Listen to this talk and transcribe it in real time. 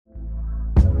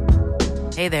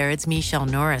Hey there, it's Michelle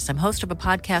Norris. I'm host of a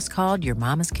podcast called Your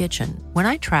Mama's Kitchen. When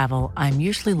I travel, I'm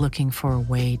usually looking for a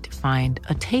way to find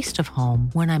a taste of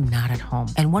home when I'm not at home.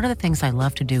 And one of the things I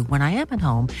love to do when I am at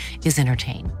home is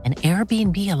entertain. And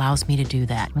Airbnb allows me to do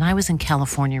that. When I was in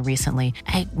California recently,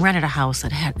 I rented a house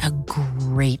that had a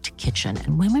great kitchen.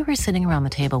 And when we were sitting around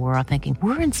the table, we were all thinking,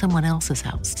 we're in someone else's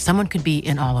house. Someone could be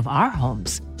in all of our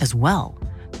homes as well.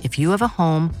 If you have a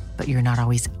home, but you're not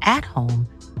always at home,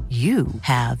 you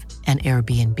have an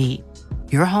Airbnb.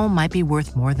 Your home might be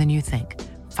worth more than you think.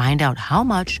 Find out how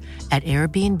much at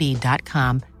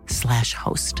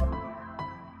airbnb.com/host.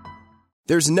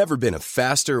 There's never been a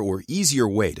faster or easier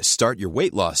way to start your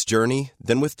weight loss journey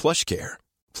than with PlushCare.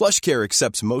 PlushCare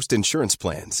accepts most insurance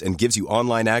plans and gives you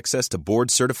online access to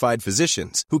board-certified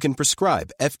physicians who can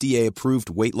prescribe FDA-approved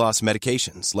weight loss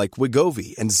medications like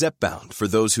Wegovy and Zepbound for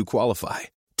those who qualify.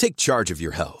 Take charge of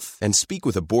your health and speak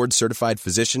with a board-certified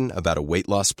physician about a weight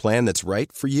loss plan that's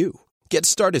right for you. Get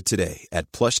started today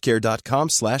at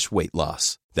plushcare.com/weight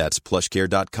loss. That's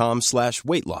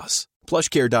plushcare.com/weight loss.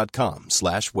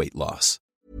 plushcare.com/weight loss.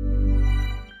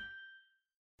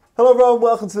 Hello everyone,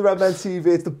 welcome to the Red Men TV.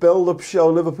 It's the build-up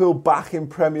show. Liverpool back in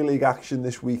Premier League action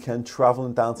this weekend,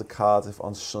 travelling down to Cardiff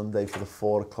on Sunday for the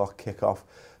 4 o'clock kickoff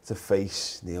to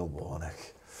face Neil Warnock.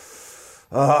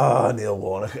 Neil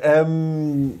Warnock.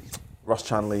 Ross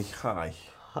Chanley, hi.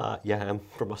 Yeah,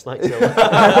 from last night.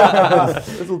 A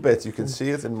little bit, you can see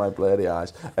it in my blurry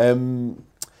eyes. We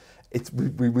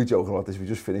joking about this, we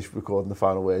just finished recording the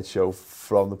Final Word show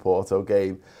from the Porto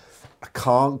game. I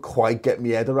can't quite get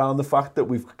my head around the fact that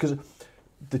because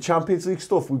the Champions League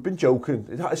stuff, we've been joking.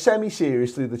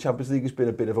 Semi-seriously, the Champions League has been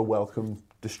a bit of a welcome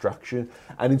distraction.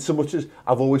 And in so much as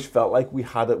I've always felt like we've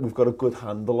got a good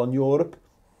handle on Europe.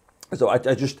 So I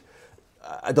don't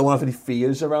want to have any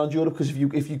fears around Europe, because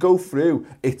if you go through,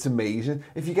 it's amazing.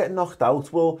 If you get knocked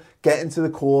out, well, get into the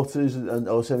quarters and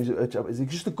semis, it's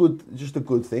just a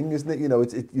good thing, isn't it?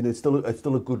 It's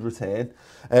still a good return.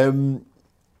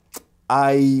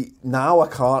 I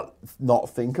can't not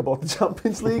think about the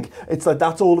Champions League. It's like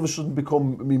that's all of a sudden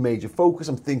become my major focus.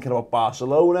 I'm thinking about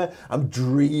Barcelona. I'm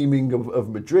dreaming of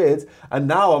Madrid, and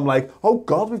now I'm like, oh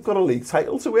God, we've got a league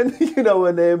title to win.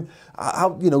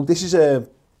 This is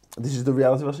the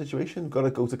reality of our situation. We've got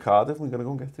to go to Cardiff. We've got to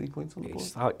go and get 3 points on the board.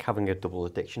 It's like having a double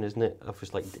addiction, isn't it? Of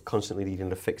just like constantly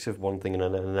needing a fix of one thing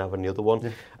and then having the other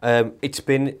one. Yeah. It's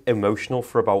been emotional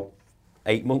for about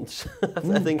 8 months,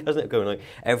 I think, hasn't it? Going like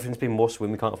everything's been must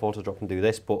win. We can't afford to drop and do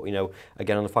this. But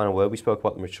again, on the Final Word, we spoke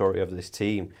about the maturity of this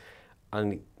team,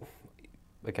 and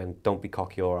again, don't be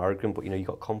cocky or arrogant, but you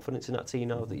got confidence in that team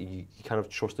now that you kind of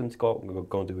trust them to go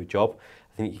and do a job.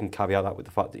 I think you can caveat that with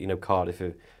the fact that Cardiff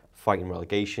are fighting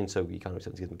relegation, so you can't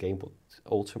expect to give them a game. But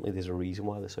ultimately, there's a reason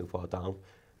why they're so far down.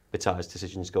 Besides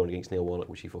decisions going against Neil Warnock,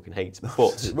 which he fucking hates.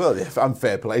 But well, yeah, I'm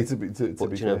fair play to be fair.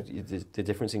 The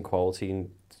difference in quality and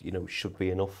should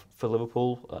be enough for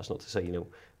Liverpool. That's not to say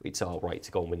it's all right to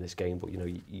go and win this game, but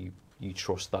you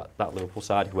trust that Liverpool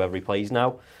side, whoever he plays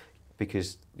now,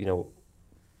 because you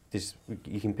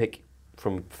can pick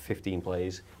from 15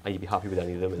 players and you'd be happy with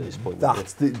any of them at this point.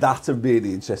 That's a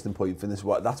really interesting point for this.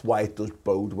 That's why it does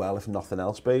bode well, if nothing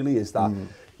else, Bailey, is that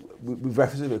we've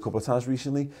referenced it a couple of times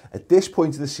recently. At this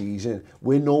point of the season,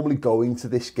 we're normally going to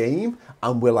this game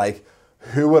and we're like,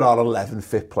 who are our 11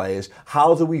 fit players?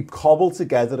 How do we cobble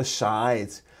together a side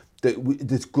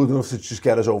that's good enough to just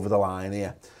get us over the line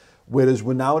here? Whereas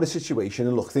we're now in a situation,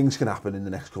 and look, things can happen in the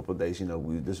next couple of days.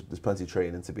 There's plenty of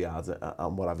training to be had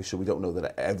and what have you, so we don't know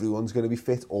that everyone's going to be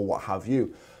fit or what have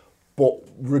you. But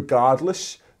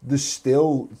regardless, there's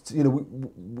still,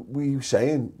 we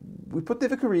put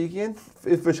Divock Origi in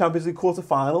for Champions League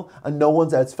quarter-final and no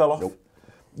one's heads fell off. Nope.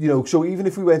 So even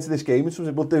if we went to this game and someone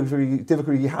said, well, Divock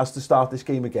Origi has to start this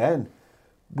game again,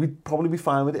 we'd probably be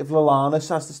fine with it. If Lallana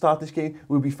has to start this game,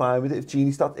 we'd be fine with it. If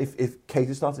Gini starts, if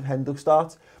Keita starts, if Hendrick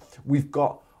starts, we've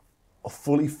got a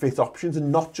fully fit options,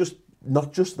 and not just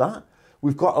that.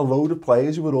 We've got a load of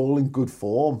players who are all in good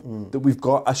form that we've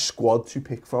got a squad to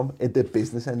pick from at the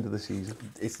business end of the season.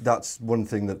 That's one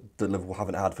thing that Liverpool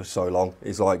haven't had for so long,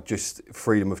 is like just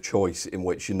freedom of choice, in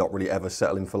which you're not really ever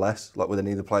settling for less. Like with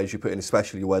any of the players you put in,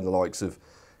 especially when the likes of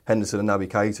Henderson and Naby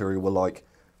Keita, who were like,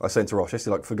 I was saying to Ross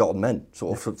yesterday, like forgotten men.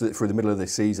 Sort of through the middle of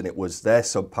this season, it was their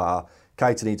subpar.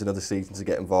 Keita needs another season to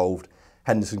get involved.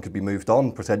 Henderson could be moved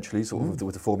on potentially, sort of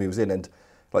with the form he was in. And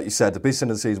like you said, the business end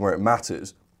of the season where it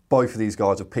matters, both of these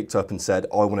guys have picked up and said,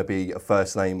 I want to be a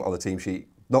first name on the team sheet,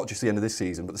 not just the end of this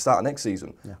season, but the start of next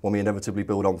season, when we inevitably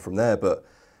build on from there. But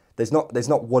there's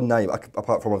not one name,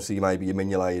 apart from obviously maybe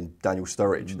Mignolet and Daniel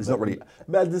Sturridge. There's not really...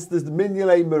 There's the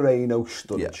Mignolet, Moreno,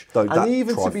 Sturridge. Yeah, and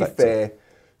even to be fair,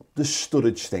 the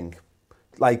Sturridge thing.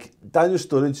 Like, Daniel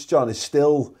Sturridge, John, is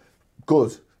still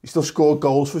good. He still scored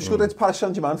goals for. He scored against Paris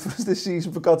Saint-Germain for us this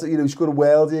season. For God's sake, he scored a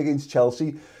worldie against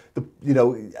Chelsea. The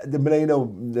Moreno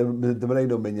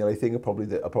Mignolet, I think, are probably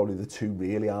the two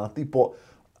really, aren't they? But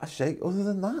I say, other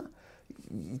than that,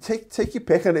 you take your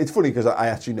pick. And it's funny because I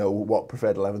actually know what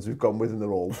preferred 11s we've gone with, and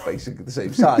they're all basically the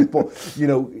same size. But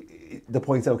the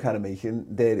point I'm kind of making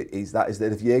there is that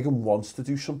if Jurgen wants to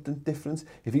do something different,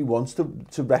 if he wants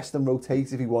to rest and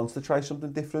rotate, if he wants to try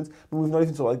something different, but we've not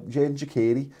even talked like Xherdan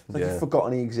Shaqiri. It's like you've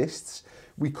forgotten he exists.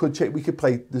 We could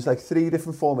play, there's like 3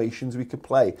 different formations we could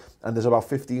play, and there's about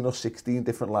 15 or 16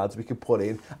 different lads we could put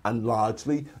in, and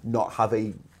largely not have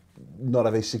a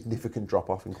significant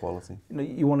drop-off in quality.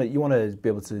 You want to be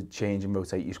able to change and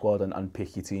rotate your squad and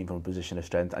pick your team from a position of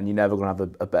strength, and you're never going to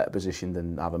have a better position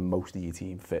than having most of your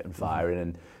team fit and firing.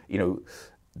 And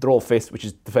they're all fit, which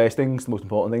is the first thing, it's the most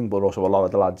important thing. But also a lot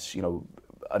of the lads,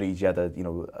 Origi had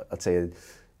I'd say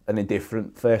an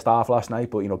indifferent first half last night,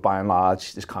 but by and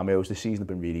large, his cameos this season have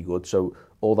been really good. So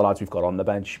all the lads we've got on the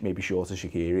bench, maybe short of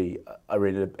Shaqiri, are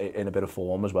in a bit of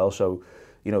form as well. So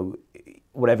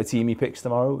whatever team he picks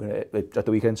tomorrow at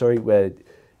the weekend, where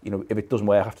if it doesn't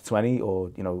work after 20, or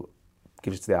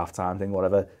gives it to the half-time thing,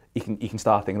 whatever, he can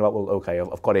start thinking about, well, okay,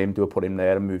 I've got him, do I put him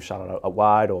there and move Salah out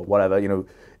wide or whatever.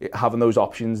 Having those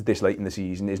options this late in the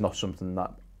season is not something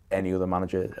that any other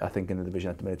manager, I think, in the division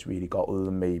at the minute's really got, other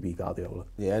than maybe Guardiola.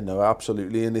 Yeah, no,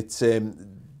 absolutely. And it's the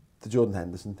Jordan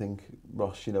Henderson thing,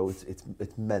 Ross,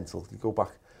 it's mental. You go back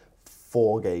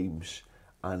 4 games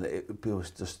and it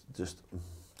was just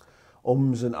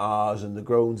ums and ahs and the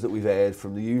groans that we've heard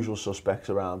from the usual suspects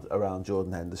around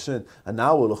Jordan Henderson. And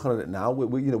now we're looking at it now.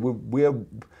 We're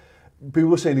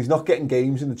people are saying he's not getting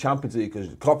games in the Champions League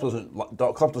because Klopp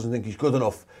doesn't think he's good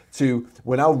enough to.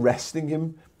 We're now resting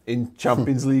him in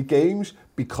Champions League games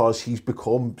because he's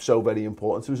become so very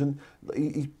important to us, and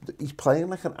he's playing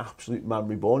like an absolute man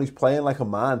reborn. He's playing like a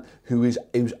man who's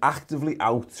actively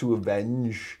out to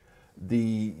avenge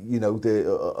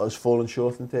us falling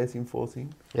short in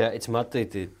 13-14. Yeah, it's mad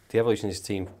the evolution of this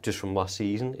team just from last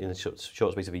season in a short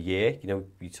space of a year. You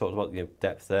talked about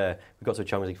depth there. We got to a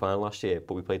Champions League final last year,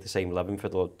 but we played the same 11 for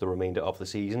the remainder of the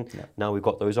season. Yeah. Now we've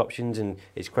got those options, and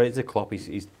it's credit to Klopp,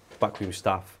 his backroom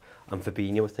staff, and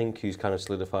Fabinho, I think, who's kind of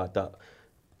solidified that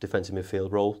defensive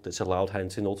midfield role that's allowed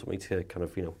Henderson ultimately to kind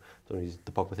of, don't know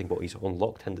the popular thing, but he's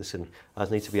unlocked Henderson,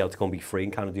 hasn't he, to be able to go and be free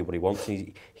and kind of do what he wants.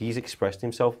 And he's expressed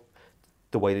himself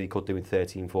the way that he could do in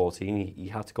 13-14. He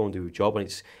had to go and do a job,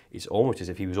 and it's almost as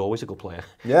if he was always a good player.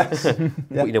 Yes.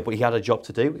 Yeah. But he had a job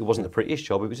to do. It wasn't the prettiest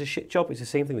job. It was a shit job. It's the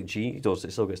same thing that Gini does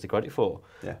that still gets the credit for.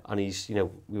 Yeah. And he's,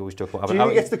 we always talk about...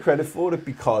 Gini gets the credit for it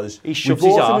because... He shoves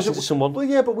his arse into someone. Well,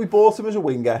 yeah, but we bought him as a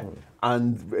winger,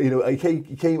 and,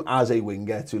 he came as a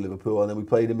winger to Liverpool, and then we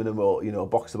played him in a more,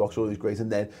 box-to-box, all these great, and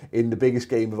then in the biggest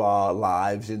game of our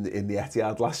lives in the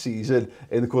Etihad last season,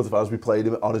 in the quarterfinals, we played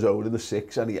him on his own in the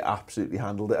 6, and he absolutely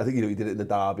handled it. I think, he did it in the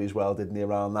derby as well, didn't he,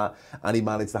 around that? And he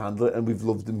managed to handle it, and we've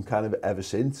loved him kind of ever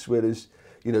since. Whereas,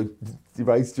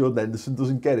 Jordan Henderson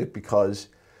doesn't get it because,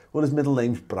 well, his middle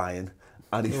name's Brian,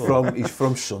 and he's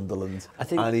from Sunderland. I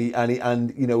think,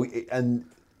 and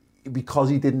because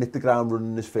he didn't hit the ground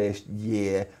running his first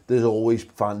year, there's always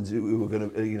fans who are going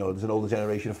to, there's an older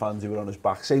generation of fans who are on his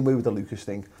back. Same way with the Lucas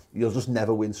thing. You'll just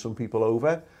never win some people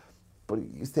over. But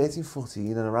he was 13-14,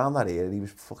 and around that era, he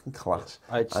was fucking class.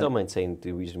 I'd still maintain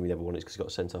the reason we never won is because he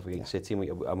got sent off against City,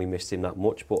 and we missed him that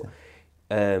much. But,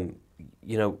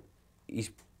 he's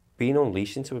been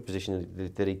unleashed into a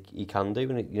position that he can do,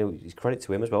 and it's credit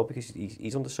to him as well, because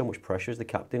he's under so much pressure as the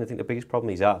captain. I think the biggest problem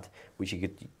he's had, which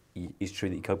is true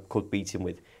that he could beat him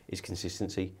with, is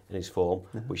consistency in his form,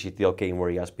 which is the odd game where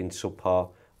he has been subpar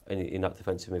in that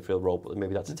defensive midfield role, but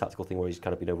maybe that's a tactical thing where he's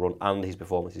kind of been overrun and his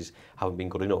performances haven't been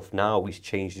good enough. Now he's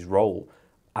changed his role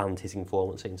and hitting form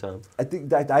at the same time. I think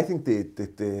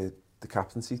the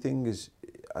captaincy thing is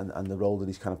and the role that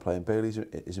he's kind of playing Bailey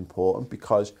is important,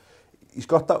 because he's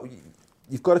got that.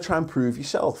 You've got to try and prove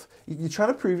yourself. You're trying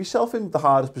to prove yourself in the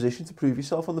hardest position to prove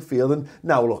yourself on the field. And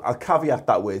now, look, I'll caveat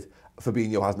that with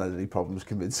Fabinho hasn't had any problems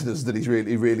convincing us that he's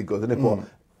really good in it. But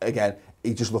again,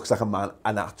 he just looks like an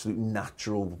absolute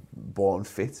natural born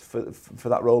fit for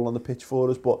that role on the pitch for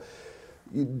us. But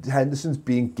Henderson's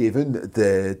being given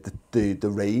the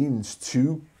reins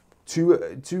to do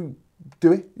it,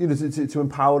 to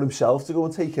empower himself to go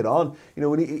and take it on.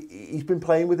 When he's been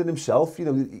playing within himself,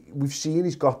 we've seen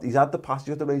he's had the pass, he's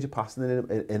got the range of passing in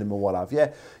him and what have you.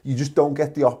 You just don't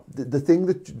get the thing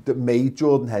that made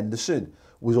Jordan Henderson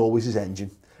was always his engine.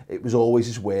 It was always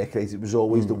his work rate. It was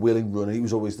always the willing runner. It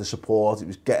was always the support. It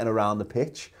was getting around the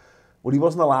pitch. Well, he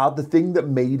wasn't allowed. The thing that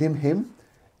made him him,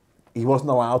 he wasn't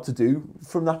allowed to do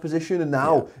from that position. And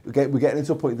now we're getting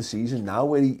into a point of the season now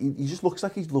where he just looks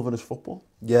like he's loving his football.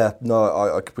 Yeah,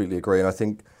 no, I completely agree. And I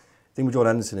think with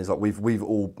Jordan Henderson is like we've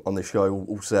all on this show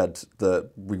all said that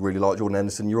we really like Jordan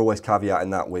Henderson. You're always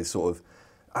caveating that with sort of,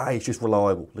 he's just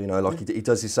reliable, you know, like he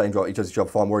does his same job, he does his job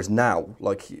fine. Whereas now,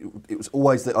 like it was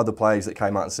always the other players that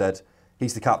came out and said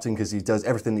he's the captain because he does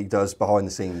everything that he does behind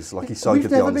the scenes. Like he's so good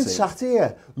behind the scenes. We've never been sat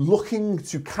here looking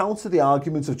to counter the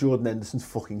arguments of Jordan Henderson's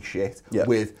fucking shit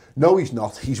with, no, he's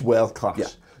not, he's world class. Yeah.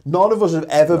 None of us have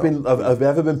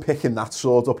ever been picking that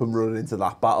sword up and running into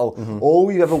that battle. All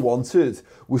we ever wanted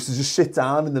was to just sit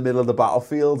down in the middle of the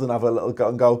battlefield and have a little go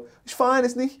and go, he's fine,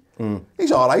 isn't he?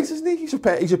 He's all right, isn't he? He's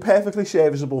a perfectly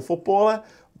serviceable footballer.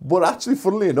 But actually,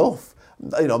 funnily enough,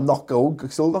 you know, I'm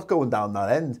still not going down that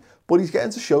end. But he's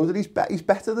getting to show that he's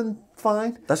better than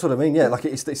fine. That's what I mean. Yeah, like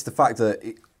it's the fact that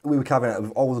we were caveating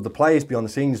with all of the players beyond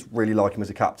the scenes really like him as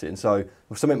a captain. So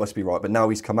something must be right. But now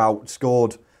he's come out,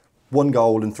 scored 1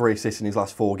 goal and 3 assists in his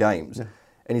last 4 games. Yeah.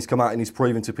 And he's come out and he's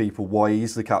proven to people why he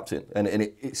is the captain. And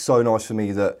it's so nice for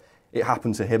me that it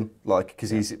happened to him. Like, because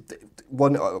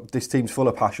this team's full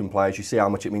of passion players. You see how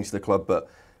much it means to the club. But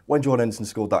when Jordan Henderson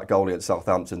scored that goal at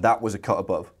Southampton, that was a cut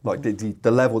above. Like,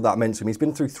 the level that meant to him. He's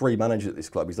been through 3 managers at this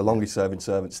club. He's the longest serving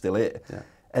servant still here. Yeah.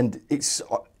 And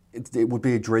it would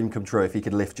be a dream come true if he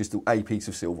could lift just a piece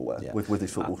of silverware with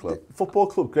his football club.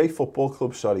 Great football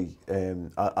club,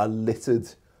 are littered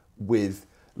with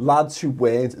lads who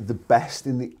weren't the best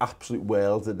in the absolute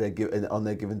world on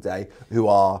their given day, who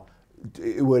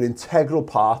were an integral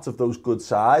part of those good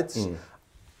sides,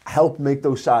 helped make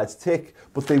those sides tick,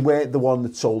 but they weren't the one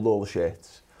that sold all the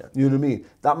shirts. Yeah. You know what I mean?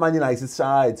 That Man United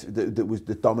side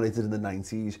that dominated in the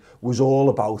 90s was all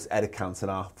about Eric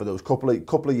Cantona for those couple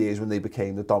of years when they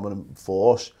became the dominant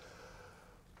force.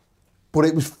 But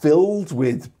it was filled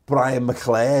with Brian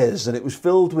McClares, and it was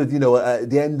filled with, you know, at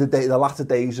the end of the latter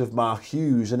days of Mark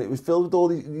Hughes, and it was filled with all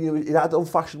these, you know, it had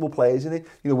unfashionable players in it.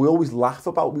 You know, we always laugh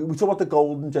about, we talk about the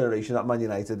golden generation at Man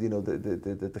United, you know,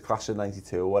 the class of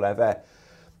 92 or whatever.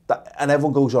 And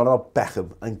everyone goes on about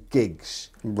Beckham and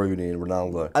Giggs. Rooney and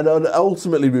Ronaldo. And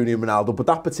ultimately Rooney and Ronaldo, but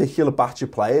that particular batch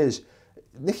of players,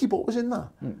 Nicky Butt was in that.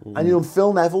 And, you know,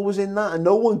 Phil Neville was in that, and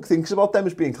no one thinks about them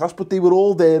as being class, but they were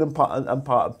all there and part and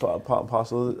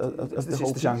parcel of the whole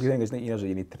It's the shanky thing, isn't it? You know, so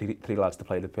you need three lads to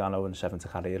play the piano and 7 to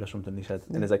carry it or something, he said.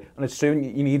 And it's like, and it's true,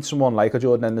 you need someone like a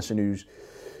Jordan Henderson who's,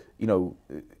 you know,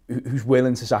 who's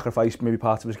willing to sacrifice maybe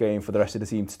part of his game for the rest of the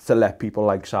team to let people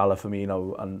like Salah,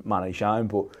 Firmino and Mane shine.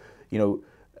 But, you know,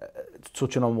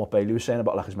 touching on what Bailey was saying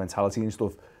about like his mentality and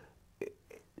stuff,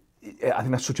 I think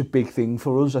that's such a big thing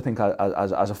for us. I think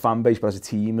as a fan base, but as a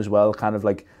team as well, kind of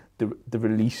like the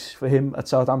release for him at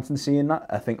Southampton, seeing that,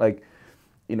 I think, like,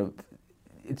 you know,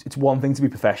 it's one thing to be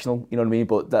professional, you know what I mean,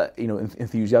 but that, you know,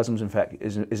 enthusiasm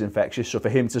is infectious. So for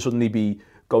him to suddenly be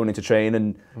going into training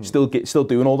and still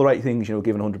doing all the right things, you know,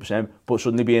 giving 100%, but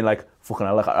suddenly being like, fucking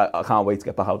hell, like, I can't wait to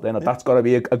get back out there. That's got to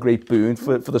be a great boon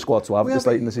for the squad to have this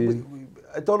late in the season.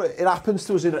 I don't know, it happens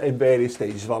to us in various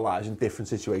stages of our lives in different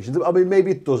situations. I mean,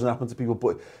 maybe it doesn't happen to people,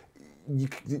 but you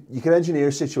can engineer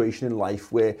a situation in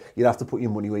life where you have to put your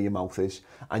money where your mouth is,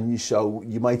 and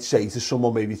you might say to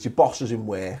someone, maybe it's your bosses in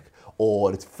work,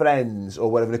 or it's friends, or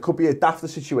whatever. It could be a daft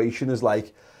situation as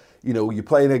like, you know, you're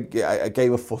playing a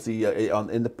game of footy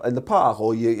in the park,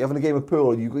 or you're having a game of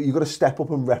pool, and you've got to step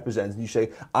up and represent, and you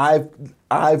say,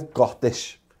 I've got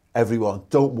this, everyone,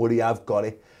 don't worry, I've got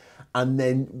it. And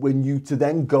then when you to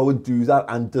then go and do that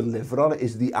and deliver on it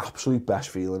is the absolute best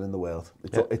feeling in the world.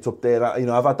 It's up there. You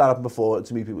know, I've had that happen before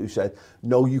to me, people who said,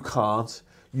 no, you can't.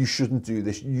 You shouldn't do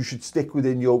this. You should stay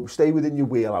within your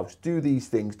wheelhouse. Do these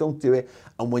things. Don't do it.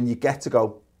 And when you get to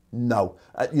go, no.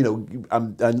 You know,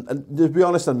 and to be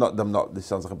honest, I'm not, this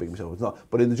sounds like I'm being myself, it's not.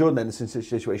 But in the Jordan Henderson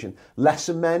situation,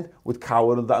 lesser men would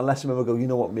cower under that, and lesser men would go, you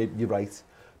know what, maybe you're right.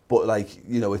 But, like,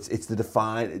 you know, it's the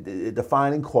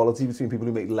defining quality between people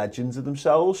who make legends of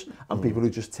themselves and people who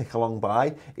just tick along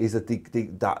by is that they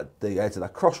get to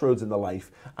that crossroads in their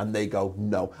life and they go,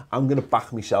 no, I'm going to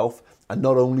back myself. And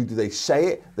not only do they say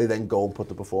it, they then go and put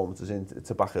the performances in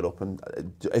to back it up. And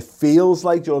it feels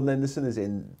like Jordan Henderson is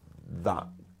in that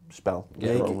spell.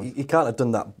 Yeah, he can't have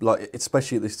done that, like,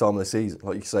 especially at this time of the season.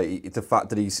 Like you say, the fact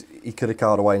that he could have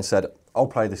carried away and said, I'll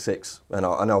play the 6 and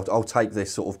I'll take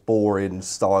this sort of boring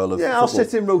style of football. I'll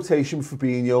sit in rotation for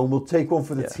Fabinho and we'll take one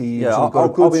for the team. Yeah,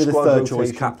 I'll be the third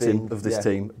choice captain of this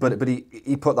team. But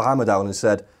he put the hammer down and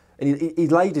said, and he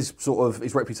laid his sort of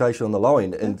his reputation on the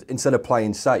line, and instead of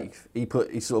playing safe, he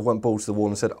sort of went balls to the wall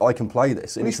and said, I can play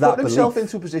this. And he's put himself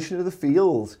into a position of the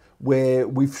field where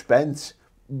we've spent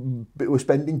we're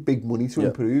spending big money to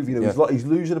improve. You know, he's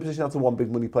losing a position out to one big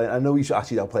money player. I know he's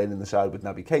actually now playing in the side with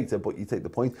Naby Keita, but you take the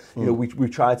point. You know, we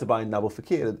tried to buy Nabil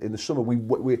Fekir in the summer.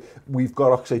 We've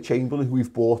got Oxlade-Chamberlain, who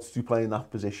we've bought to play in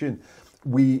that position.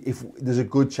 If there's a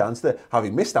good chance that,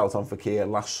 having missed out on Fekir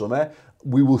last summer,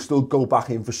 we will still go back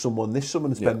in for someone this summer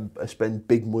and spend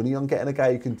big money on getting a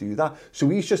guy who can do that. So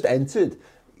he's just entered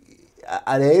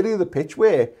an area of the pitch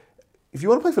where, if you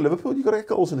want to play for Liverpool, you've got to get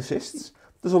goals and assists.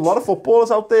 There's a lot of footballers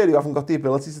out there who haven't got the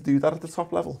ability to do that at the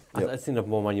top level. I think the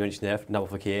more man you mentioned there, Nabil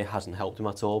Fekir hasn't helped him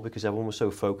at all, because everyone was so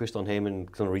focused on him and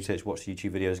done research, watched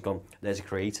YouTube videos, gone, there's a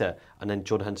creator, and then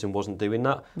Jordan Henderson wasn't doing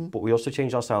that. But we also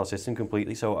changed our style system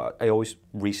completely. So I always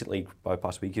recently, by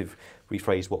past week, have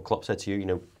rephrased what Klopp said to you, you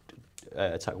know,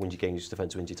 attack wins your games,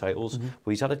 defence wins your titles. But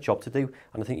he's had a job to do,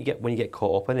 and I think when you get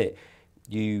caught up in it,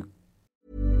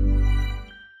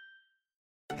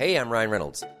 Hey, I'm Ryan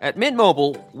Reynolds. At Mint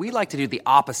Mobile, we like to do the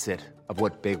opposite of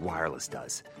what Big Wireless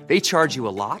does. They charge you a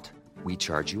lot, we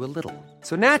charge you a little.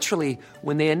 So naturally,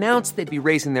 when they announced they'd be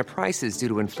raising their prices due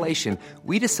to inflation,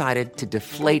 we decided to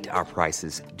deflate our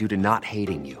prices due to not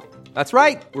hating you. That's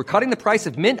right. We're cutting the price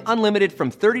of Mint Unlimited from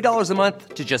 $30 a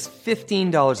month to just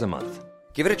 $15 a month.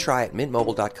 Give it a try at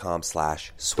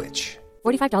mintmobile.com/switch.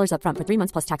 $45 up front for 3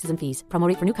 months plus taxes and fees. Promo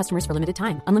rate for new customers for limited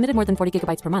time. Unlimited more than 40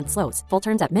 gigabytes per month. Slows full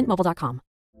terms at mintmobile.com.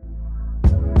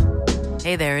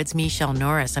 Hey there, it's Michelle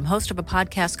Norris. I'm host of a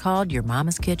podcast called Your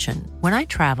Mama's Kitchen. When I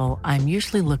travel, I'm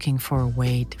usually looking for a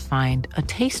way to find a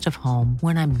taste of home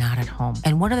when I'm not at home.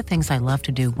 And one of the things I love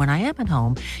to do when I am at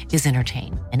home is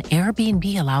entertain. And Airbnb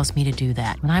allows me to do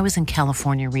that. When I was in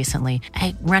California recently,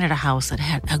 I rented a house that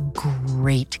had a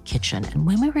great kitchen. And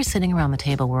when we were sitting around the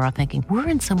table, we were all thinking, we're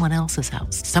in someone else's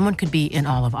house. Someone could be in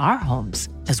all of our homes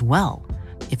as well.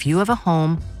 If you have a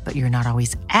home, but you're not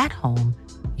always at home,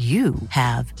 you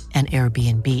have an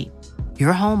Airbnb.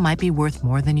 Your home might be worth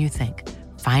more than you think.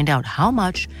 Find out how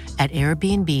much at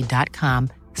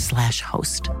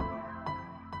airbnb.com/host.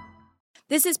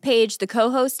 This is Paige, the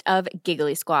co-host of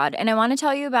Giggly Squad, and I want to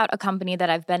tell you about a company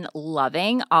that I've been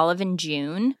loving, Olive &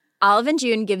 June. Olive &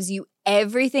 June gives you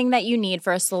everything that you need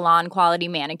for a salon-quality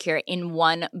manicure in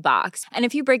one box. And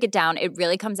if you break it down, it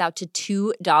really comes out to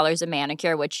 $2 a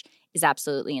manicure, which is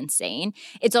absolutely insane.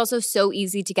 It's also so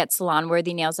easy to get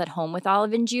salon-worthy nails at home with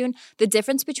Olive & June. The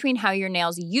difference between how your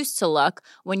nails used to look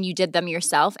when you did them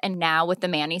yourself and now with the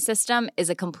Mani system is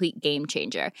a complete game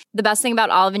changer. The best thing about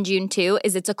Olive & June, too,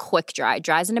 is it's a quick dry.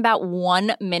 Dries in about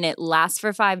 1 minute, lasts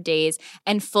for 5 days,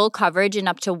 and full coverage in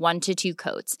up to 1 to 2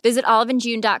 coats. Visit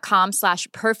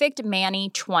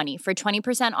oliveandjune.com/perfectmani20 for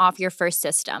 20% off your first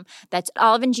system. That's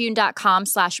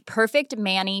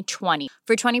oliveandjune.com/perfectmani20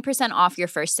 for 20% off your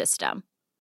first system.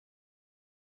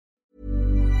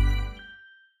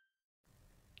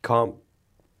 can't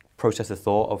process the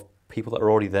thought of people that are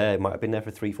already there, might have been there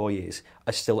for 3-4 years,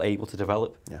 are still able to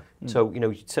develop. So, you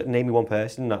know, name me one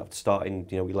person that starting,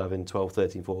 11, 12,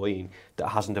 13, 14, that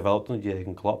hasn't developed under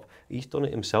Jurgen Klopp. He's done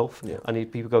it himself. And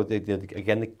people go,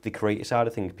 the creative side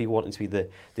of things, people wanting to be the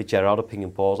Gerrard of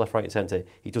pinging balls left, right and centre.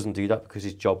 He doesn't do that because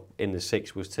his job in the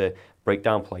six was to break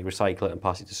down play, recycle it and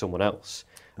pass it to someone else.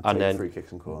 And then free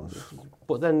kicks and corners.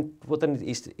 But then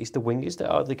it's the wingers that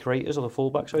are the creators, or the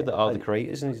fullbacks, that are the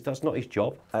creators, and that's not his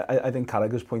job. I think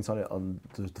Carragher's point on it on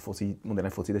the footy, Monday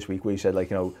Night Footy this week, where he said,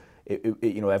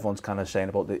 everyone's kind of saying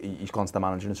about he's gone to the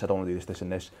manager and said, I want to do this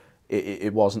and this.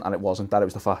 It wasn't that. It was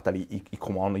the fact that he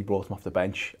come on, he brought him off the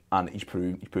bench, and he's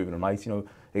proven him right.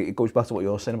 It goes back to what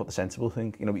you're saying about the sensible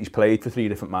thing. He's played for 3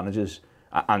 different managers,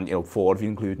 and 4 of you,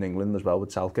 including England as well,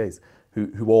 with Southgate,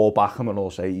 who all back him and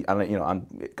all say,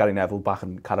 and Gary Neville back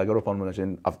and Carragher up on him and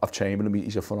saying, I've chambered him,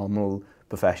 he's a phenomenal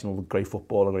professional, great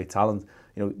footballer, great talent.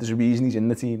 There's a reason he's in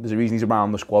the team, there's a reason he's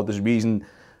around the squad, there's a reason,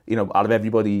 out of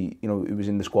everybody, who was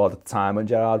in the squad at the time when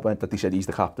Gerrard went, that they said he's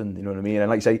the captain, you know what I mean? And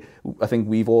like you say, I think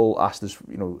we've all asked as,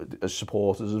 as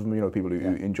supporters of him, people who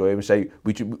enjoy him, say,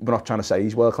 we're not trying to say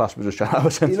he's world class, we're just trying to have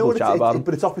a sensible chat about him.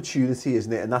 But it's opportunity,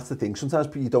 isn't it? And that's the thing. Sometimes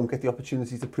you don't get the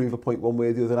opportunity to prove a point one way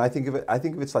or the other. And I think of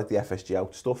it's like the FSG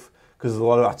out stuff, because there's a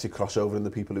lot of actually crossover in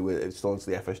the people who are still into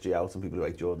the FSG out and people who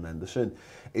like Jordan Henderson,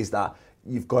 is that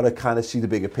you've got to kind of see the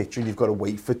bigger picture and you've got to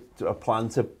wait for a plan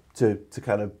to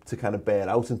kind of bear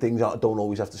out, and things don't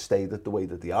always have to stay the way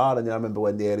that they are. And I remember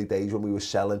when the early days when we were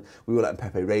selling, we were letting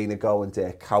Pepe Reina go and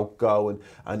Dirk Kuyt go,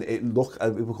 and it looked,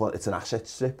 people call it's an asset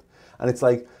strip, and it's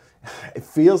like, It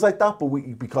feels like that, but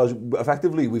because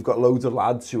effectively we've got loads of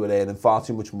lads who are earning far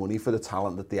too much money for the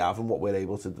talent that they have and what they're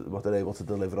able to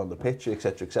deliver on the pitch,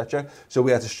 etc., etc. So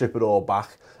we had to strip it all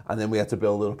back, and then we had to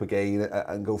build it up again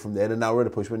and go from there. And now we're at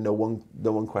a push where no one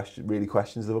really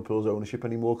questions Liverpool's ownership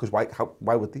anymore. Because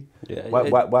why would they? Yeah,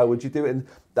 why would you do it? And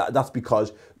that's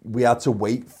because we had to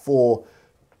wait for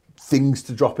things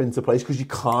to drop into place, because you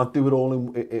can't do it all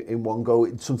in one go.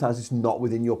 Sometimes it's not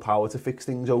within your power to fix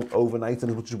things overnight, and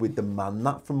as much as we demand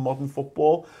that from modern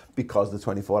football, because the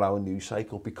 24-hour news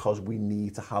cycle, because we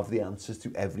need to have the answers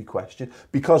to every question,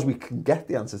 because we can get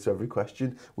the answers to every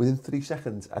question within 3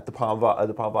 seconds at the palm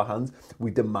of our hands, we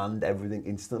demand everything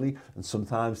instantly, and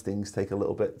sometimes things take a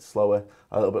little bit slower,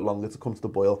 a little bit longer to come to the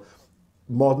boil.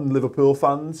 Modern Liverpool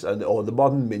fans, or the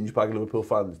modern minge bag Liverpool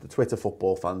fans, the Twitter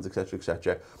football fans,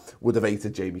 etc., would have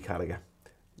hated Jamie Carragher.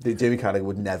 Jamie Carragher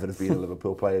would never have been a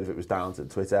Liverpool player if it was down to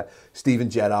Twitter. Steven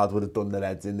Gerrard would have done their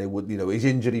heads in. They would, he's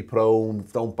injury prone,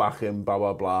 don't back him, blah,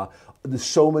 blah, blah. There's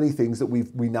so many things that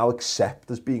we now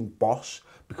accept as being boss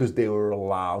because they were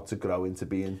allowed to grow into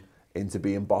being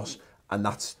boss. And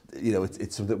that's,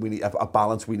 it's something we need, a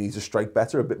balance we need to strike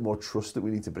better, a bit more trust that we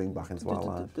need to bring back into our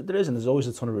lives. There is, and there's always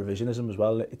a ton of revisionism as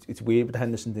well. It's weird with the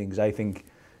Henderson thing, because I think,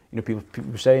 people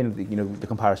were saying, the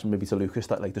comparison maybe to Lucas,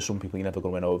 that like there's some people you're never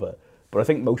going to win over. But I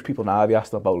think most people now, if you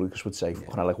asked them about Lucas, would say,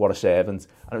 fucking like, what a servant.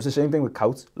 And it was the same thing with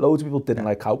Cout. Loads of people didn't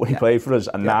like Cout when he played for us,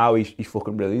 and now he's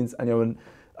fucking brilliant. And and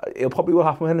it'll probably will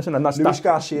happen with Henderson, and that's Luis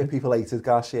Garcia. People hated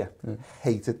Garcia,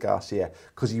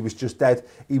 because he was just dead.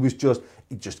 He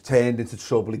just turned into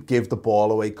trouble. He'd give the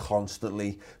ball away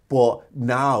constantly. But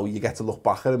now you get to look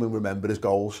back at him and remember his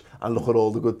goals and look at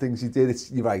all the good things he did.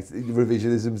 You're right.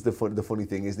 Revisionism's the funny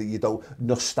thing is that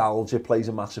nostalgia plays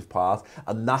a massive part,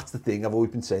 and that's the thing I've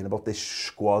always been saying about this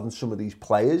squad and some of these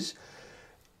players.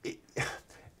 If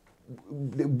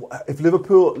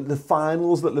Liverpool, the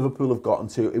finals that Liverpool have gotten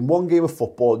to, in one game of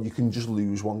football, you can just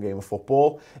lose one game of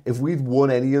football. If we'd won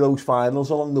any of those finals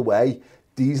along the way,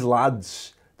 these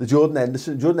lads, Jordan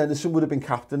Henderson would have been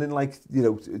captain in a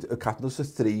captain of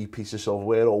 3 pieces of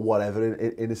silverware or whatever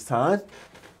in his time.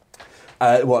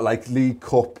 League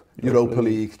Cup, Europa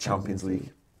League, Champions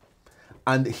League.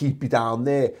 And he'd be down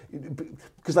there.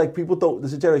 Because people don't,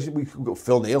 there's a generation, we could go,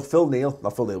 Phil Neal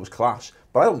was class.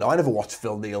 But I don't know, I never watched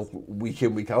Phil Neal week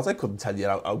in, week out. I couldn't tell you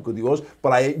how good he was.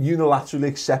 But I unilaterally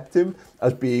accept him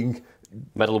as being...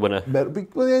 medal winner.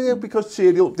 Because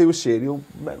they were serial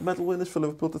medal winners for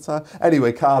Liverpool at the time.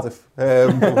 Anyway, Cardiff.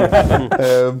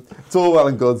 It's all well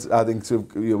and good, I think,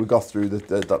 we got through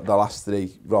the last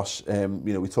 3. Ross,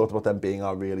 we talked about them being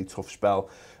our really tough spell.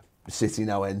 City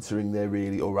now entering their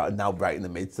now right in the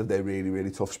midst of their really,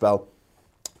 really tough spell.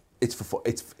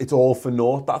 It's all for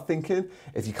naught, that thinking,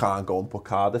 if you can't go and put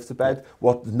Cardiff to bed.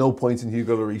 There's no point in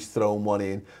Hugo Lloris throwing one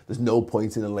in. There's no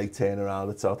point in a late turnaround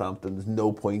at Southampton. There's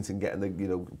no point in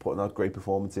getting putting that great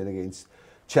performance in against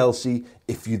Chelsea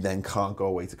if you then can't go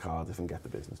away to Cardiff and get the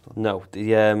business done. No,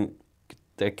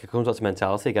 it comes back to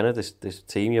mentality again of this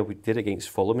team. We did it against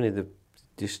Fulham, and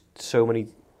just so many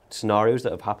scenarios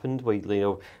that have happened where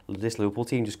this Liverpool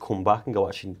team just come back and go,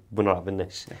 actually, we're not having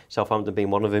this. Yeah. Southampton being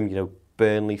one of them,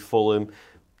 Burnley, Fulham,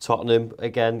 Tottenham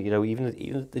again,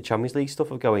 even the Champions League stuff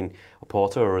of going,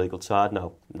 Porto are a really good side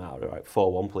now. No, right,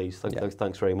 4-1 please.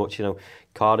 Thanks very much.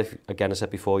 Cardiff, again, I said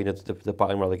before, the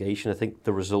battling relegation. I think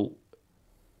the result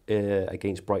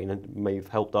against Brighton may have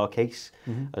helped our case.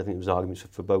 Mm-hmm. I think there was arguments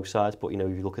for both sides, but if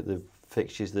you look at the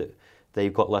fixtures that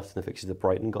they've got left and the fixtures that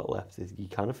Brighton got left, you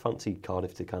kind of fancy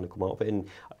Cardiff to kind of come out of it. And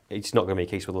it's not going to be a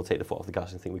case where they'll take the foot off the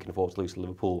gas and think we can afford to lose to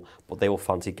Liverpool, but they will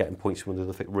fancy getting points from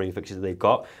the running fixtures that they've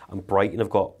got. And Brighton have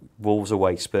got Wolves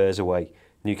away, Spurs away,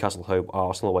 Newcastle home,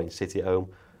 Arsenal away, and City at home.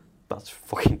 That's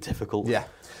fucking difficult. Yeah,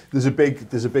 there's a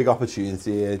big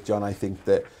opportunity here, John. I think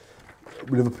that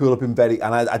Liverpool have been very,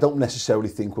 and I don't necessarily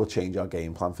think we'll change our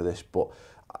game plan for this, but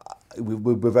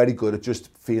we're very good at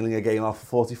just feeling a game out for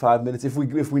 45 minutes. If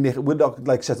we're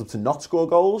not set up to not score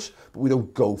goals, but we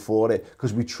don't go for it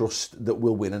because we trust that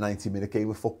we'll win a 90-minute game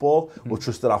of football. Mm-hmm. We'll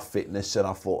trust that our fitness and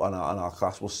our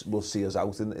class will see us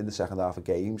out in the second half of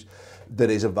games. There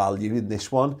is a value in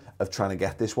this one of trying to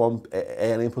get this one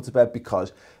early and put to bed,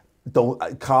 because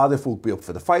Cardiff will be up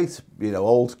for the fight.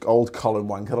 Old Colin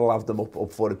Wanker will have them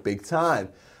up for it big time.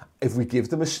 If we give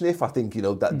them a sniff, I think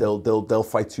that they'll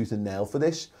fight tooth and nail for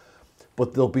this.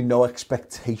 But there'll be no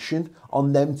expectation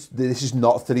on them. This is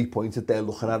not 3 points that they're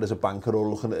looking at as a banker or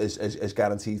looking at as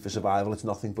guaranteed for survival. It's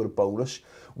nothing but a bonus.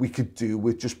 We could do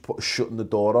with just shutting the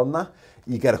door on that.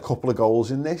 You get a couple of goals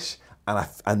in this, and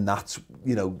that's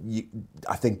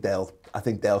I think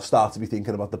they'll start to be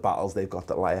thinking about the battles they've got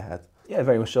that lie ahead. Yeah,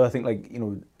 very much so. I think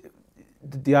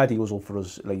the ideal result for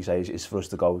us, like you say, is for us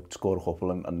to go score a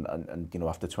couple and you know,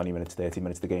 after 20 minutes, 30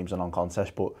 minutes, the game's a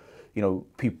non-contest. But, you know,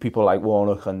 people like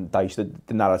Warnock and Dice, the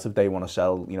narrative they want to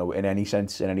sell, you know, in any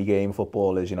sense, in any game of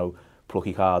football is, you know,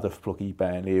 plucky Cardiff, plucky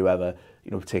Burnley, whoever,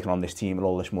 you know, taking on this team and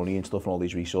all this money and stuff and all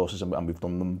these resources, and we've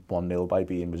done them 1-0 by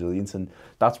being resilient, and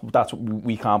that's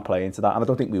we can't play into that, and I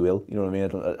don't think we will. You know what I mean?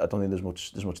 I don't think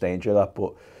there's much danger of that,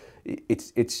 but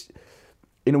it's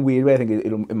in a weird way. I think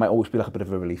it might always be like a bit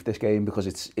of a relief, this game, because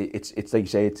it's like you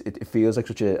say, it feels like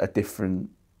such a different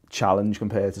challenge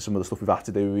compared to some of the stuff we've had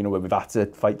to do. You know, where we've had to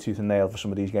fight tooth and nail for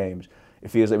some of these games. It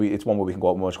feels like it's one where we can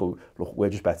go out and just go, look, we're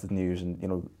just better than you, and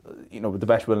you know, with the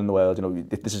best will in the world, you know,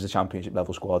 this is a championship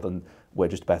level squad, and we're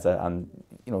just better, and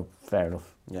you know, fair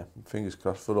enough. Yeah, fingers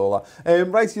crossed for all that.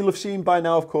 Right, you'll have seen by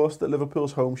now, of course, that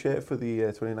Liverpool's home shirt for the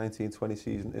 2019-20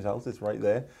 season is out. It's right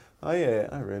there. I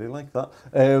really like that.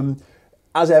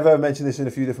 As ever, I mentioned this in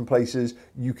a few different places.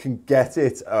 You can get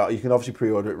it. You can obviously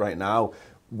pre-order it right now.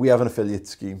 We have an affiliate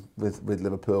scheme with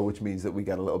Liverpool, which means that we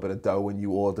get a little bit of dough when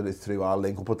you order it through our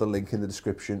link. We'll put the link in the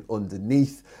description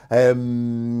underneath.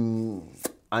 And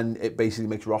it basically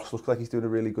makes Ross look like he's doing a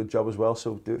really good job as well.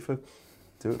 So do it for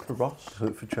Ross. Do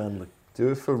it for Chandler. Do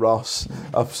it for Ross.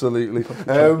 Absolutely.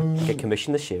 Get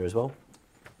commission this year as well.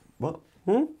 What?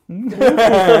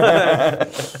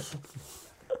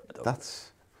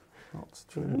 That's not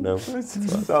true. No.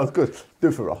 Sounds good. Do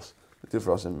it for Ross. Do it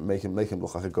for us and make him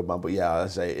look like a good man. But yeah, I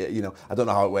say, you know, I don't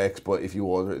know how it works, but if you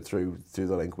order it through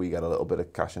the link, we get a little bit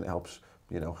of cash, and it helps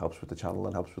with the channel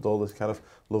and helps with all this kind of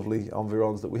lovely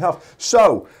environs that we have.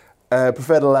 So,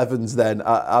 preferred 11s then,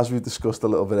 as we've discussed a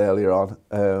little bit earlier on.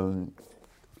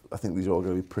 I think these are all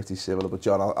going to be pretty similar, but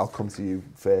John, I'll come to you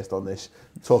first on this.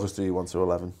 Talk us through your 1 to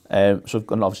 11. So I've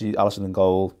got obviously Alisson in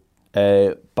goal.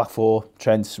 Back four,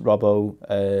 Trent, Robbo,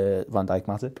 Van Dijk,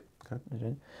 Matip.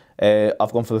 Okay.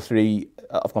 I've gone for the three.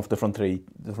 I've gone for the front three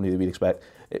that we'd expect.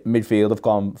 Midfield, I've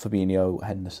gone Fabinho,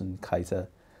 Henderson, Keita,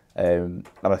 and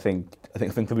I think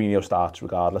Fabinho starts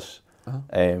regardless.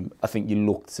 I think you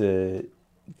look to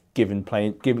given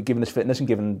his fitness and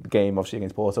given the game obviously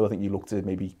against Porto, I think you look to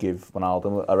maybe give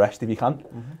Ronaldo a rest if you can,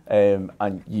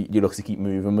 and you look to keep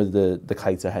moving with the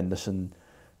Keita, Henderson,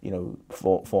 you know,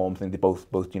 form. I think they both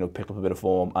you know, pick up a bit of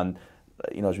form, and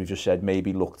you know, as we've just said,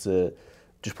 maybe look to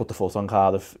just put the foot on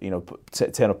Cardiff, you know,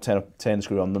 turn the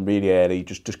screw on them really early,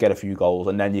 just get a few goals,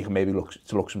 and then you can maybe look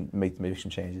to make some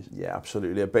changes. Yeah,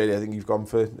 absolutely. Bailey, I think you've gone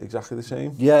for exactly the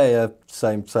same. Yeah,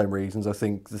 same reasons. I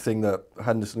think the thing that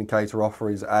Henderson and Keita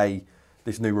offer is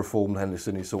this new reformed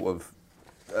Henderson is sort of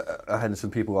a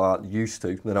Henderson people aren't used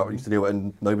to. They're not used to deal with,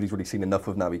 and nobody's really seen enough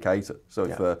of Naby Keita.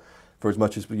 So for as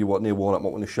much as Neil Warnock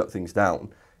might want to shut things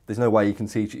down, there's no way you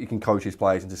can coach his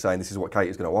players into saying this is what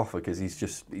Keita's going to offer, because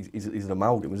he's an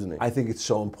amalgam, isn't he? I think it's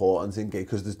so important in game,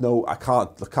 because the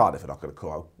Cardiff are not going to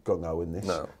come out gung-ho in this.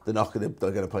 No. They're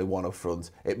going to play one up front.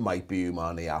 It might be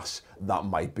Oumar Niasse. That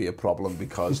might be a problem,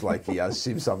 because like he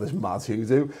seems to have this mad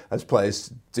hoodoo, as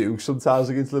players do sometimes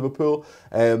against Liverpool.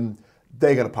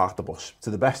 They're going to park the bus to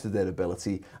the best of their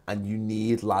ability, and you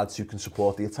need lads who can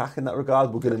support the attack in that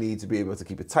regard. We're going to need to be able to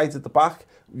keep it tight at the back,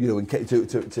 you know,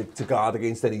 to guard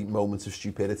against any moments of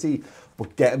stupidity.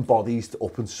 But getting bodies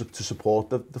up and to support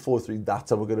the 4-3,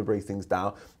 that's how we're going to break things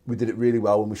down. We did it really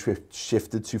well when we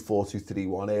shifted to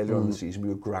 4-2-3-1 earlier on in the season. We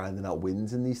were grinding out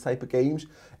wins in these type of games.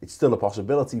 It's still a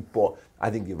possibility, but I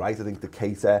think you're right. I think the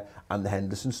Keita and the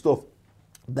Henderson stuff,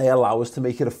 they allow us to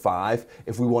make it a 5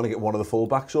 if we want to get one of the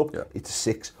full-backs up. Yeah. It's a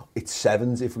 6, it's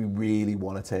 7s if we really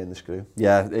want to turn the screw.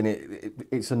 Yeah, and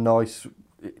it's an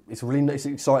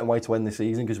exciting way to end the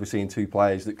season, because we're seeing two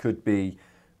players that could be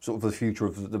sort of the future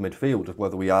of the midfield.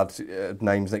 Whether we add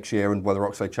names next year and whether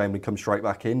Oxlade-Chamberlain comes straight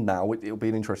back in now, it'll be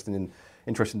an interesting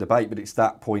debate. But it's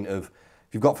that point of,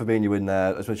 if you've got Fabinho in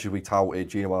there, as much as we touted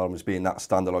Gino Wijnaldum as being that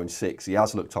standalone 6, he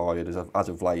has looked tired as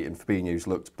of late, and Fabinho's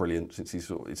looked brilliant since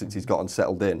he's gotten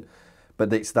settled in.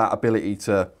 But it's that ability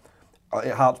to,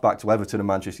 it harks back to Everton and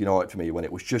Manchester United for me, when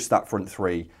it was just that front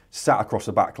three sat across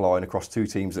the back line across two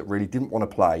teams that really didn't want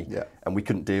to play, and we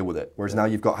couldn't deal with it. Whereas now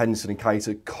you've got Henderson and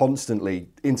Keita constantly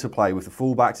interplay with the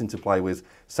full-backs, interplay with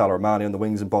Salah and Mane on the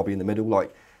wings and Bobby in the middle.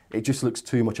 Like, it just looks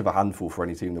too much of a handful for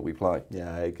any team that we play.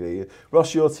 Yeah, I agree.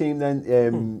 Ross, your team then,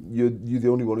 you're the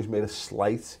only one who's made a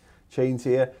slight change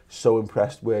here. So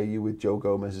impressed were you with Joe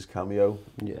Gomez's cameo?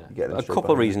 Yeah, a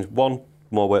couple of reasons. One,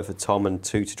 more work for Tom, and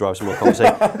two, to drive some more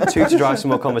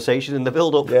conversation in the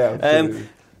build-up. Yeah,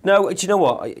 no, do you know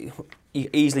what? You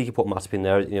easily could put Matip in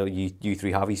there. You know, you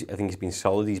three have. I think he's been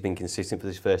solid. He's been consistent for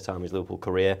his first time in his Liverpool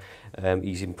career.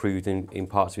 He's improved in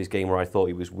parts of his game where I thought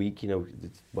he was weak. You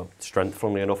know, strength,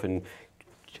 funnily enough, and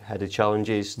headed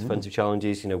challenges, defensive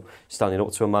challenges, standing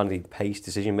up to a man, the pace,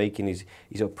 decision making.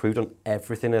 He's improved on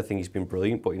everything. I think he's been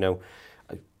brilliant, but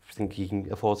I think you can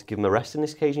afford to give him a rest in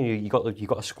this occasion. You got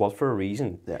a squad for a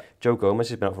reason. Yeah. Joe Gomez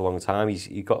has been out for a long time.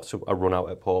 He got a run out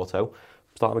at Porto.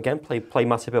 Start him again. Play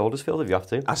Matip at Huddersfield if you have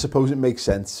to. I suppose it makes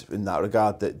sense in that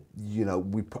regard that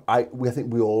I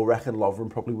think we all reckon Lovren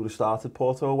probably would have started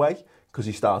Porto away because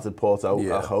he started Porto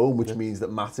at home, which means that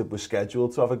Matip was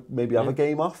scheduled to have a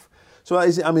game off. So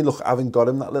look, having got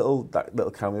him that little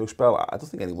cameo spell, I don't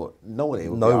think no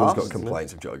one's got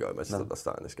complaints of Joe Gomez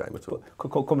starting this game at all.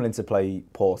 But coming in to play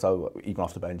Porto, even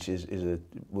off the bench, is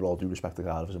with all due respect to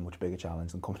Cardiff, is a much bigger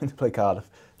challenge than coming in to play Cardiff.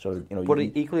 So But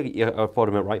equally, I put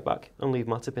him at right back and leave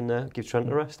Matip in there, give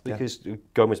Trent a rest because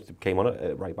Gomez came on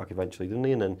at right back eventually, didn't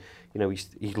he? And then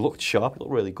he looked sharp, he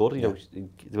looked really good.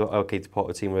 The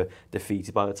Porto team were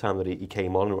defeated by the time that he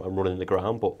came on and running the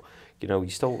ground, but.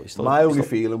 He's still. My only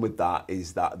feeling with that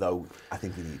is that, though, I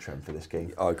think you need Trent for this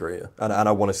game. I agree, and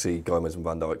I want to see Gomez and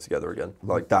Van Dijk together again.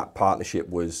 Like that partnership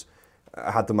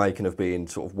had the making of being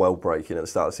sort of well-breaking at the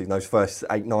start of the season. Those first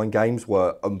 8-9 games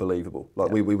were unbelievable.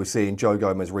 We were seeing Joe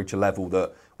Gomez reach a level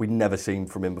that we'd never seen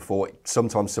from him before,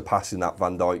 sometimes surpassing that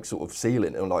Van Dijk sort of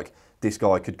ceiling. And this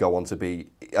guy could go on to be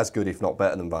as good, if not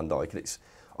better, than Van Dijk. And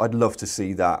I'd love to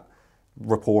see that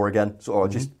rapport again. So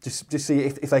just see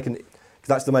if they can.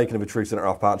 Because that's the making of a true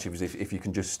centre-half partnership, is if you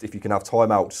can have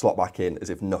time out, slot back in, as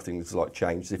if nothing's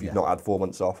changed, as if you've not had 4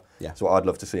 months off. Yeah. So I'd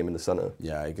love to see him in the centre.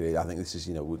 Yeah, I agree. I think this is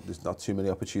there's not too many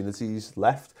opportunities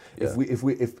left. Yeah. If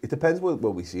it depends where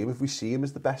we see him. If we see him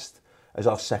as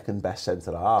our second best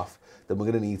centre-half, then we're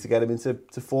going to need to get him into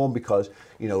form because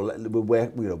we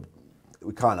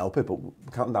can't help it, but we're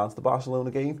counting down to the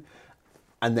Barcelona game,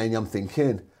 and then I'm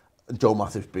thinking Joe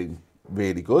Matip's been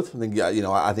really good.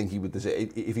 I think he would.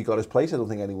 If he got his place, I don't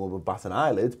think anyone would bat an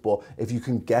eyelid. But if you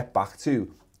can get back to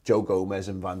Joe Gomez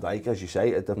and Van Dijk, as you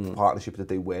say, at the partnership that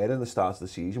they were in the start of the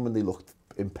season when they looked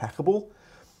impeccable,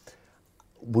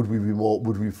 would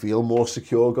we feel more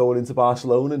secure going into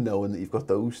Barcelona knowing that you've got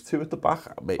those two at the back?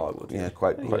 I would. Yeah,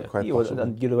 quite possible.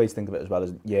 And you'd always think of it as well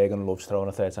as Jurgen loves throwing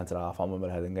a third centre half on when we're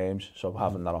heading games. So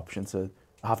having that option to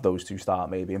have those two start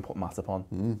maybe and put Matip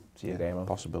on. See a game on.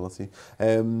 Possibility.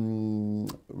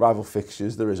 Rival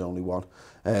fixtures, there is only one.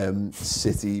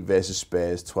 City versus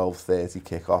Spurs, 12:30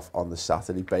 kickoff on the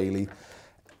Saturday. Bailey,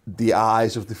 the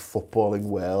eyes of the footballing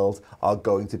world are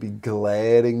going to be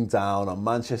glaring down on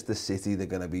Manchester City. They're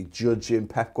going to be judging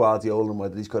Pep Guardiola and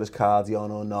whether he's got his cardio on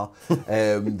or not.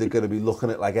 They're going to be looking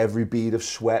at every bead of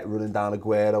sweat running down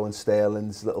Aguero and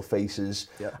Sterling's little faces.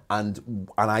 Yeah. And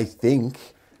I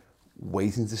think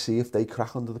waiting to see if they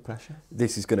crack under the pressure.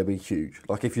 This is going to be huge.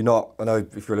 If you're not, I know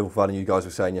if you're a Liverpool fan and you guys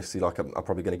were saying yesterday, I'm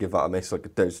probably going to give that a miss.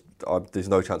 There's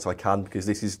no chance I can because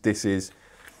this is.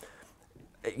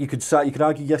 You could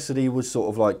argue yesterday was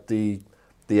sort of the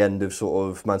end of sort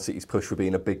of Man City's push for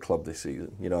being a big club this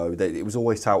season. It was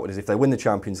always touted as if they win the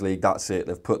Champions League, that's it.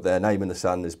 They've put their name in the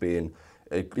sand as being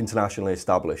internationally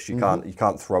established. You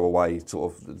can't throw away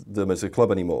sort of them as a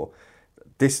club anymore.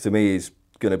 This to me is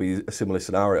going to be a similar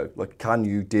scenario. Can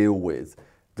you deal with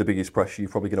the biggest pressure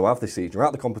you're probably going to have this season? You're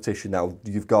out the competition now.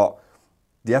 You've got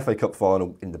the FA Cup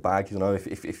final in the bag.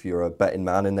 If you're a betting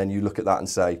man, and then you look at that and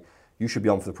say you should be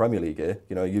on for the Premier League here.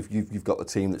 You've got the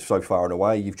team that's so far and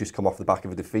away. You've just come off the back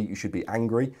of a defeat. You should be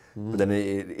angry. But then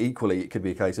equally, it could be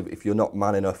a case of if you're not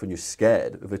man enough and you're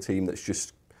scared of a team that's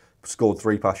just scored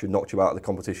 3 passes and knocked you out of the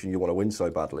competition you want to win so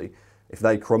badly. If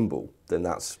they crumble, then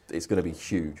it's going to be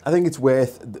huge. I think it's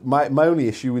worth. My only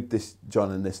issue with this,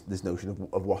 John, and this notion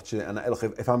of watching it. And look,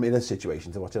 if I'm in a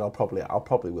situation to watch it, I'll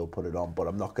probably will put it on, but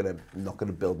I'm not gonna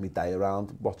build my day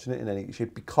around watching it in any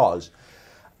shape because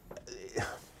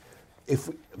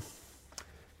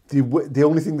the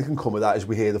only thing that can come of that is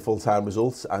we hear the full-time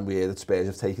results and we hear that Spurs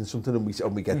have taken something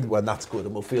and we get when that's good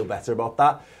and we'll feel better about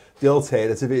that. The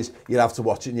alternative is you have to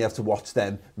watch it and you have to watch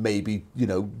them maybe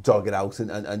dog it out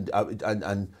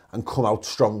and come out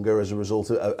stronger as a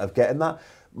result of getting that.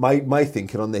 My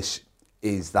thinking on this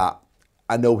is that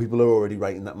I know people are already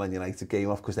writing that Man United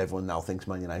game off because everyone now thinks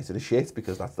Man United is shit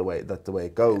because that's the way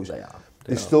it goes. Yeah, they are.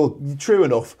 It's still true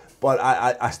enough, but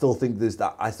I still think there's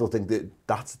that. I still think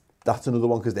that's another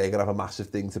one because they're going to have a massive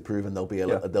thing to prove and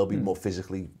they'll be more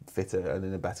physically fitter and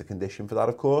in a better condition for that,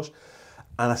 of course.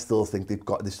 And I still think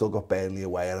they've still got Burnley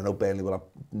away, and I know Burnley will have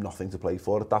nothing to play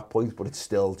for at that point, but it's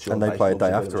still. And they play a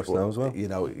day after us now as well.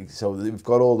 So they've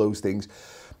got all those things.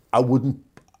 I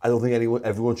don't think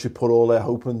everyone should put all their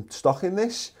hope and stock in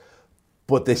this,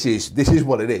 but this is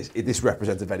what it is. This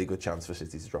represents a very good chance for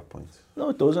City to drop points. No,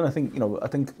 it does, and I think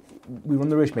we run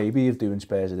the risk maybe of doing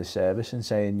Spurs a disservice and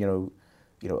saying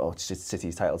it's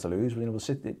City's title to lose.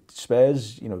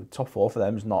 Spurs, top 4 for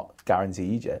them is not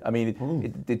guaranteed yet. I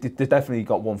mean, they've definitely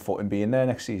got one foot in being there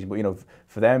next season, but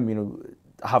for them,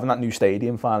 having that new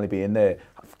stadium finally being there,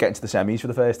 getting to the semis for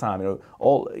the first time,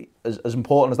 all as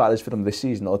important as that is for them this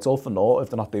season, it's all for naught if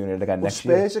they're not doing it again next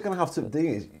year. Spurs are going to have to. The thing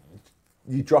is,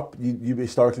 you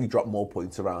historically drop more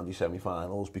points around your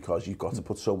semi-finals because you've got to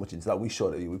put so much into that. We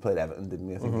played Everton, didn't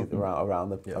we? I think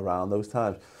around those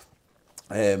times.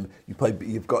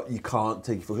 You can't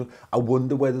take your focus. I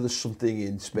wonder whether there's something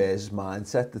in Spurs'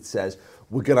 mindset that says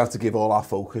we're going to have to give all our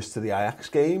focus to the Ajax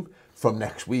game from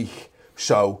next week.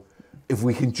 So if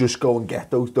we can just go and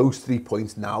get those 3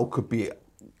 points now, could be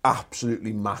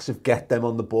absolutely massive. Get them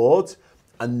on the board,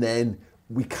 and then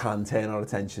we can turn our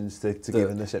attentions to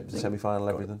giving the semi-final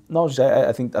everything. No,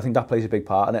 I think that plays a big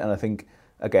part in it, and I think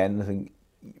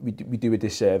we do a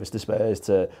disservice to Spurs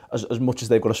to as much as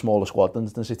they've got a smaller squad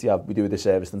than City have. We do a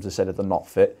disservice to them to say that they're not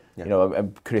fit. Yeah.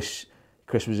 And Chris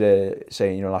was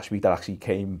saying last week that actually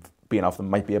being off them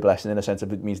might be a blessing in a sense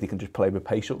of it means they can just play with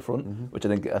pace up front, which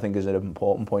I think is an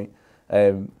important point.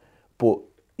 But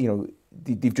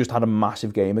they've just had a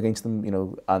massive game against them,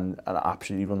 and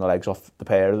absolutely run the legs off the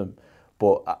pair of them.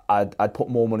 But I'd put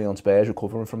more money on Spurs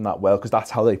recovering from that because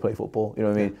that's how they play football. You know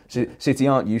what I mean? City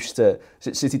aren't used to.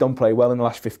 City don't play well in the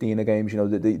last 15 of games.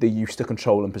 They're used to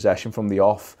controlling possession from the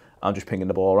off and just pinging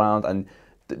the ball around, and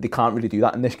they can't really do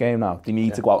that in this game now. They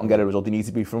need to go out and get a result. They need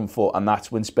to be front foot, and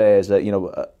that's when Spurs are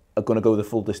going to go the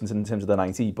full distance in terms of the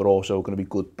 90, but also going to be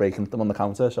good breaking them on the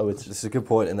counter. So this is a good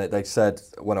point, and they said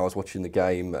when I was watching the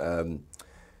game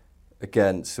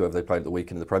against whoever they played at the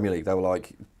weekend in the Premier League, they were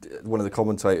like, one of the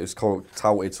commentators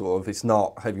touted sort of, it's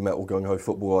not heavy metal gung-ho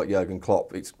football like Jurgen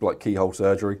Klopp, it's like keyhole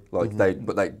surgery. Like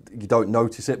you don't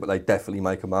notice it, but they definitely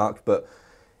make a mark. But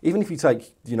even if you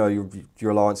take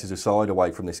your alliances aside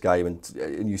away from this game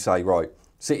and you say, right,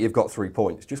 City have got 3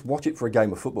 points, just watch it for a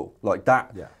game of football like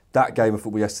that. Yeah. That game of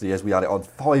football yesterday, as we had it on,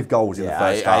 5 goals in the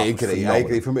first half. I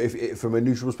agree. From a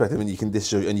neutral perspective, and you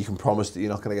can promise that you're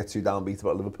not going to get too downbeat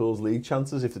about Liverpool's league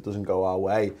chances if it doesn't go our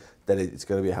way, then it's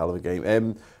going to be a hell of a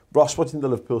game. Ross, what do you think the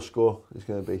Liverpool score is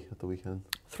going to be at the weekend?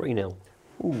 3-0.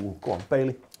 Ooh, go on,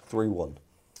 Bailey. 3-1.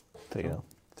 3-0.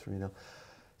 3-0.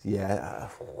 Yeah.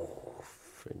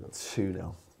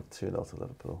 2-0. 2-0 to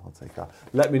Liverpool, I'll take that.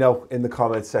 Let me know in the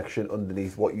comments section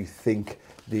underneath what you think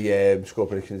the score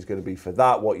prediction is going to be for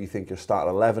that, what you think your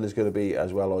starting 11 is going to be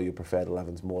as well, or your preferred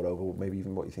 11s moreover, maybe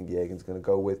even what you think Jurgen's going to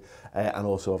go with, and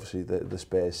also obviously the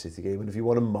Spurs City game. And if you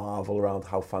want to marvel around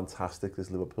how fantastic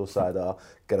this Liverpool side are,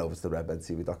 get over to the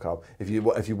redmentv.com. If you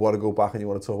want to go back and you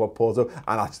want to talk about Porto,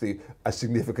 and actually a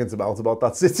significant amount about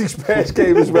that City Spurs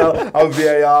game as well, on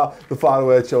VAR, the final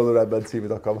word show on the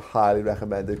redmentv.com, highly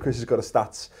recommended. Chris has got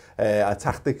a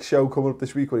tactics show coming up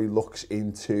this week where he looks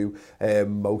into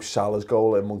Mo Salah's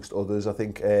goal amongst others, I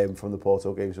think, from the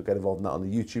Porto game. So get involved in that on the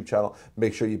YouTube channel.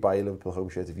 Make sure you buy your Liverpool home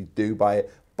shirt. If you do buy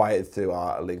it through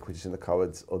our link, which is in the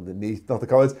comments underneath. Not the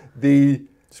comments, the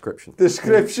description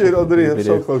underneath. I'm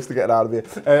so close to getting out of here.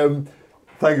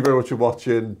 Thank you very much for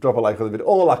watching. Drop a like on the video,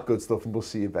 all that good stuff, and we'll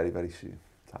see you very, very soon.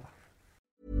 Ta-da.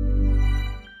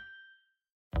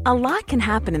 A lot can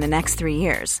happen in the next 3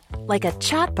 years. Like a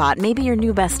chatbot may be your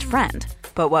new best friend.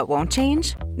 But what won't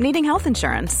change? Needing health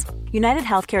insurance. United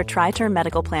Healthcare Tri-Term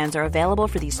Medical Plans are available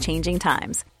for these changing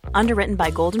times. Underwritten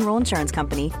by Golden Rule Insurance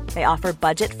Company, they offer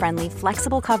budget-friendly,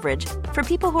 flexible coverage for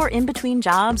people who are in between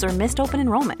jobs or missed open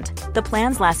enrollment. The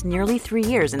plans last nearly 3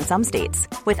 years in some states,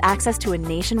 with access to a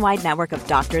nationwide network of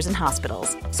doctors and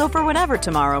hospitals. So for whatever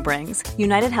tomorrow brings,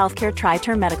 United Healthcare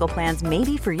Tri-Term Medical Plans may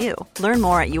be for you. Learn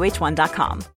more at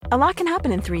uh1.com. A lot can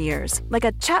happen in 3 years, like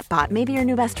a chatbot may be your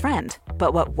new best friend.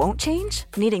 But what won't change?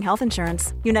 Needing health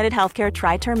insurance. United Healthcare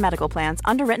Tri-Term Medical Plans,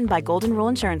 underwritten by Golden Rule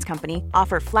Insurance Company,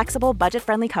 offer flexible,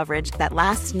 budget-friendly coverage that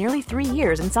lasts nearly 3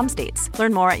 years in some states.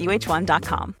 Learn more at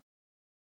uh1.com.